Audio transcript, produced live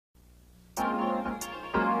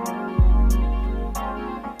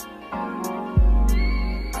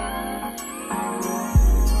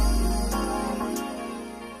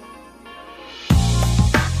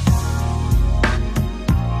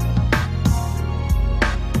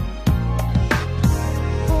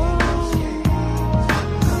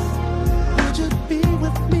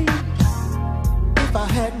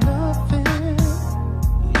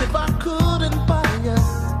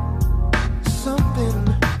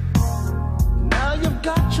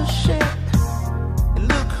to share. And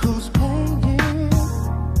look who's paying.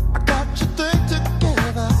 I got your thing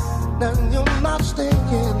together. Now you're not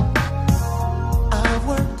staying. I've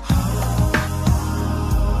worked hard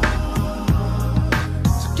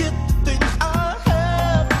to get the things I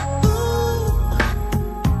have. Ooh,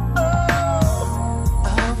 oh,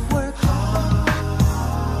 I've worked hard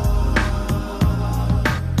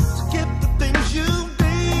to get the things you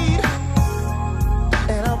need.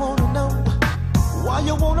 And I wanna know why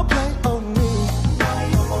you wanna play on me. Why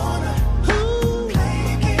you wanna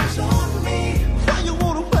play games on me? Why you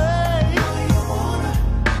wanna play? Why you wanna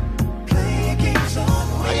play games on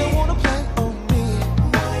me? Why you wanna play on me?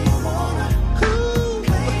 Why you wanna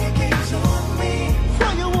play games on me?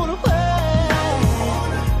 Why you wanna play? Why you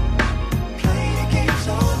wanna play games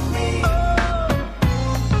on me?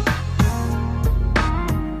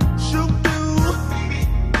 Shoot you.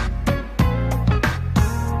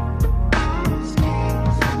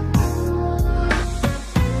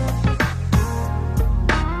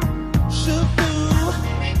 Shoot you.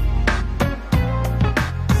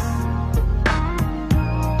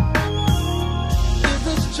 Is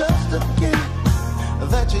this just a game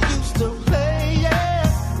that you used to play,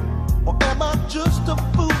 yeah? Or am I just a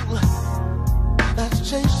fool that's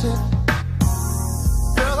chasing?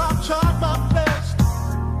 Girl, I've tried my best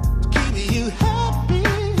to keep you happy.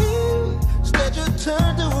 Instead you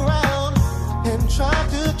turned around and tried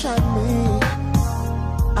to trap me.